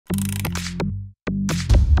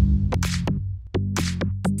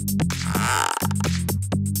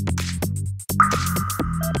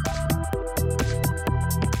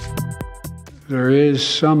There is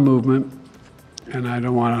some movement, and I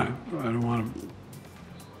don't want to,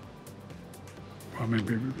 well,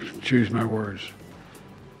 maybe choose my words.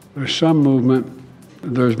 There's some movement.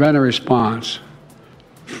 There's been a response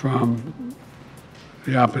from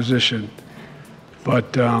the opposition,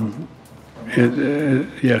 but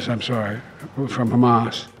yes, I'm sorry, from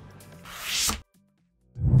Hamas.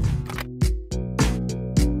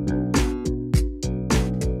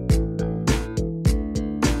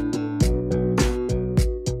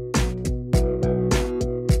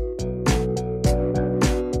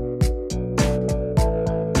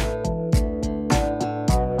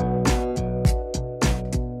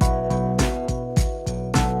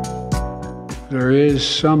 There is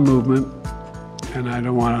some movement, and I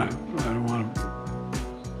don't want to,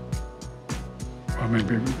 well,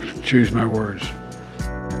 maybe choose my words.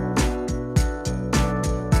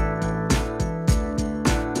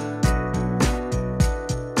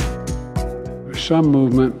 There's some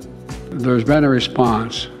movement. There's been a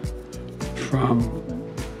response from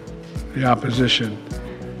the opposition,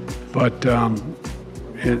 but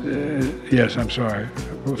yes, I'm sorry,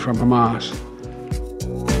 from Hamas.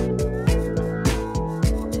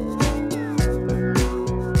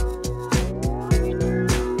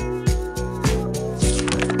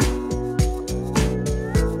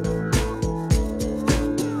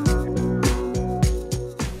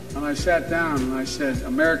 I sat down and I said,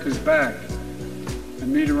 America's back.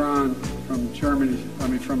 And Mitterrand from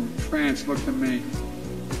from France looked at me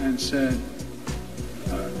and said,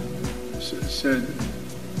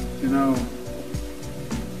 you know,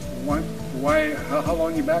 why, how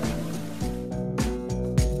long are you back for?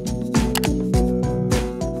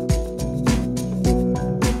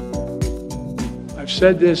 I've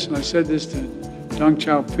said this, and I said this to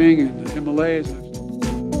덩샤오핑 in the Himalayas.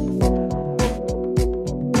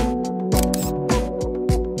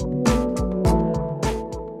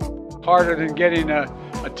 Harder than getting a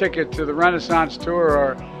ticket to the Renaissance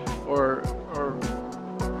tour or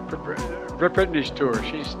Britney's tour.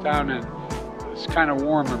 She's down in, it's kind of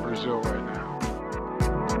warm in Brazil right now.